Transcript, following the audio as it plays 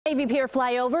Navy Pier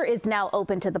Flyover is now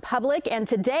open to the public, and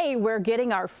today we're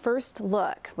getting our first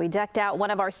look. We decked out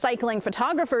one of our cycling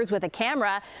photographers with a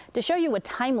camera to show you a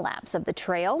time lapse of the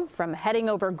trail from heading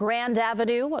over Grand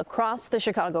Avenue across the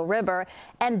Chicago River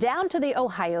and down to the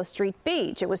Ohio Street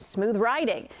Beach. It was smooth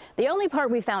riding. The only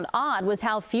part we found odd was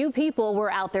how few people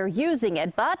were out there using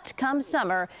it, but come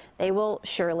summer, they will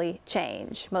surely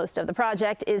change. Most of the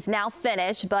project is now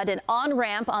finished, but an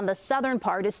on-ramp on the southern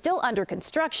part is still under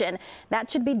construction.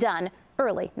 That should be done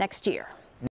early next year.